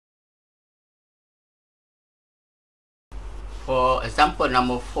For example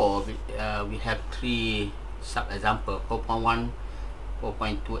number 4, we have three sub-example, 4.1,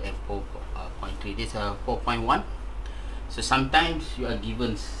 4.2 and 4.3. This is 4.1. So sometimes you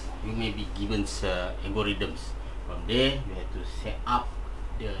may be given algorithms. From there, you have to set up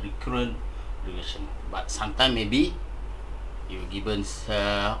the recurrent relation. But sometimes maybe you given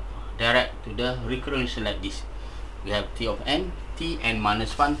direct to the recurrent relation like this. We have t of n, t n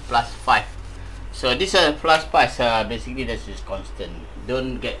minus 1 plus 5. So this plus 5, basically this is constant.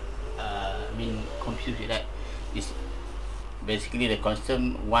 Don't get confused with that. This basically the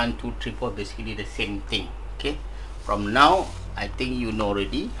constant 1, 2, 3, 4, basically the same thing. Okay, from now I think you know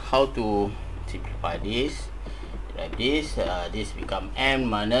already how to simplify this. Like this, this become n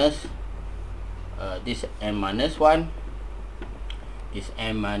minus this n minus 1, this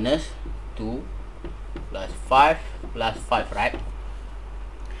n minus 2 plus 5 plus 5, right?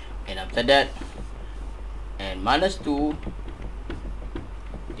 And after that, n minus 2,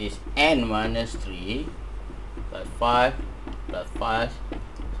 this n minus 3 plus 5 plus 5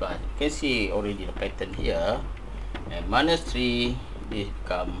 plus, you can see already the pattern here. And minus 3, this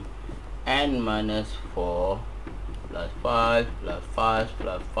become n minus 4 plus 5 plus 5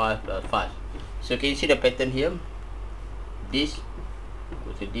 plus 5 plus 5. So can you see the pattern here? This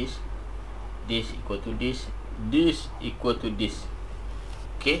equal to this, this equal to this, this equal to this.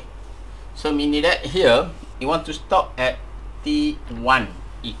 Okay, so meaning that here you want to stop at t1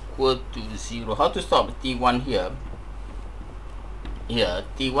 equal to 0. How to stop t1 here? Here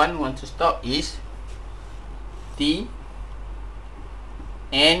t1 want to stop is t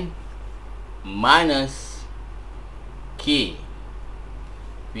n minus k.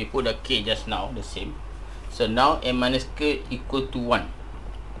 We put the k just now the same. So now n minus k equal to 1.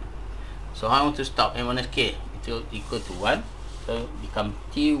 So how I want to stop n minus k equal to 1? So become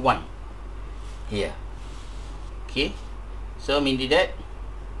t1 here. Okay, so meaning that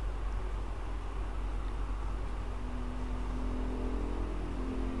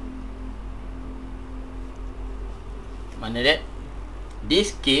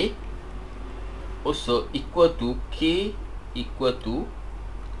this k also equal to k equal to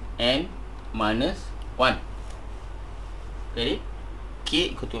n minus 1. Get it?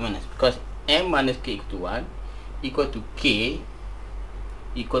 K equal to minus, because n minus k equal to 1 equal to k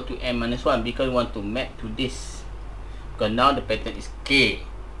equal to n minus 1, because we want to map to this. Because now the pattern is k,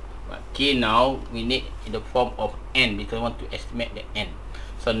 but k now we need in the form of n, because we want to estimate the n.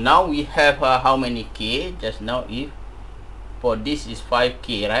 So now we have how many k? Just now, if for this is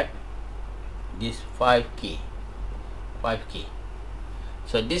 5k, right? This 5k.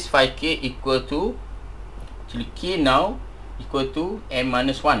 So this 5k equal to, actually k now equal to n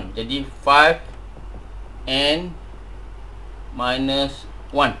minus 1. Jadi 5n minus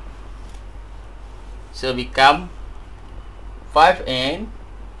 1. So become 5n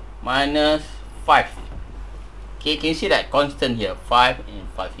minus 5. Okay, can you see that constant here? 5 and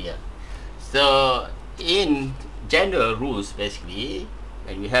 5 here. So in general rules, basically,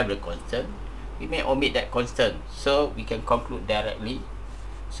 when we have the constant, we may omit that constant, so we can conclude directly.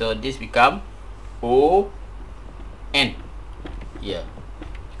 So this become O n here,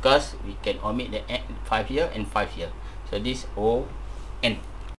 because we can omit the 5 here and 5 here. So this O n.